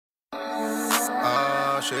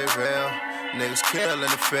shit real. Niggas kill in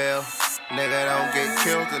the field. Nigga don't get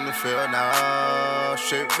killed in the field. Nah,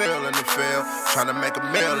 shit real in the field. Tryna make a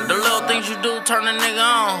meal in the field. The little things you do turn a nigga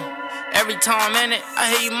on. Every time I'm in it,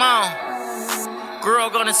 I hear you moan. Girl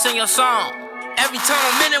gonna sing your song. Every time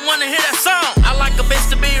I'm in it, wanna hear that song. I like a bitch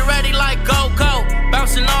to be ready like go-go.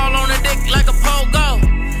 Bouncing all on the dick like a pogo.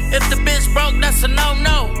 If the bitch broke, that's a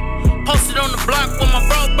no-no. Posted on the block with my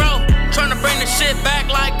bro. Tryna bring the shit back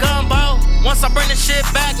like gumbo. Once I bring the shit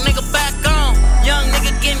back, nigga back on. Young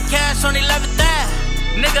nigga getting cash on 11th Ave.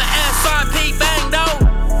 Nigga SRP bang though.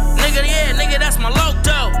 Nigga, yeah, nigga, that's my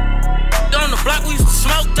logo. On the block we used to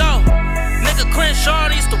smoke though. Nigga Crenshaw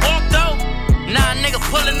used to walk though. Nah, nigga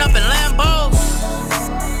pulling up in Lambos.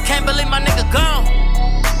 Can't believe my nigga gone.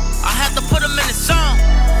 I had to put him in the song.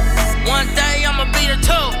 One day I'ma be the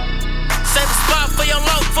two. Save a spot for your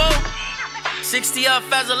low food. 60 up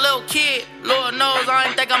as a little kid. Lord knows I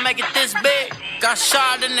ain't think I'd make it this big. Got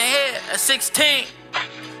shot in the head at 16.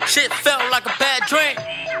 Shit felt like a bad drink.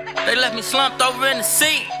 They left me slumped over in the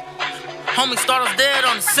seat. Homie started dead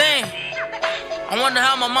on the scene. I wonder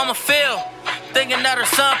how my mama feel, thinking that her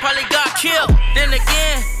son probably got killed. Then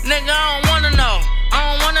again, nigga, I don't wanna know. I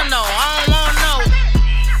don't wanna know.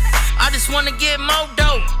 I just wanna get more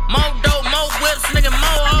dope, more whips, nigga,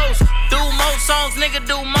 more hoes. Do more songs, nigga,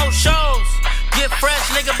 do more shows. Get fresh,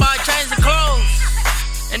 nigga, buy chains and clothes.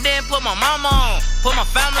 And then put my mama on, put my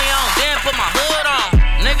family on, then put my hood on.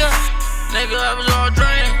 Nigga, that was all a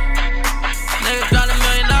dream. Nigga got $1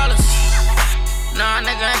 million. Nah,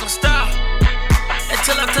 nigga ain't gon' stop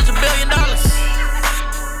until I touch $1 billion.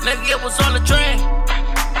 Nigga, it was all a dream.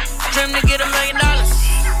 Dream to get $1 million.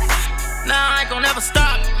 Nah, I ain't gon' never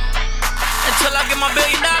stop until I get my $1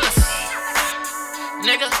 billion.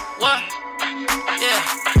 Nigga, what? Yeah.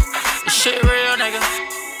 This shit real, nigga.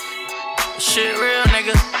 This shit real,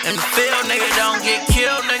 nigga. In the field, nigga, don't get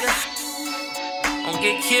killed, nigga. Don't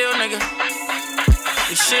get killed, nigga.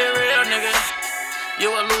 This shit real, nigga. You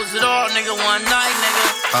will lose it all, nigga, one night, nigga.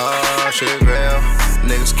 Oh, shit real.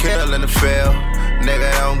 Niggas kill in the field.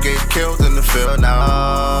 Nigga don't get killed in the field.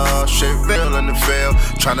 Nah, shit real in the field.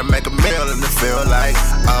 Tryna make a meal in the field like,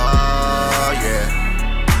 oh yeah.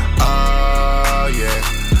 Oh yeah.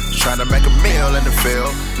 Tryna make a meal in the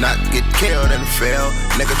field. Not get killed in the field.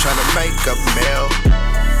 Nigga tryna make a meal.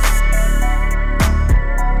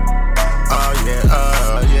 Oh yeah,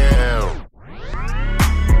 oh yeah.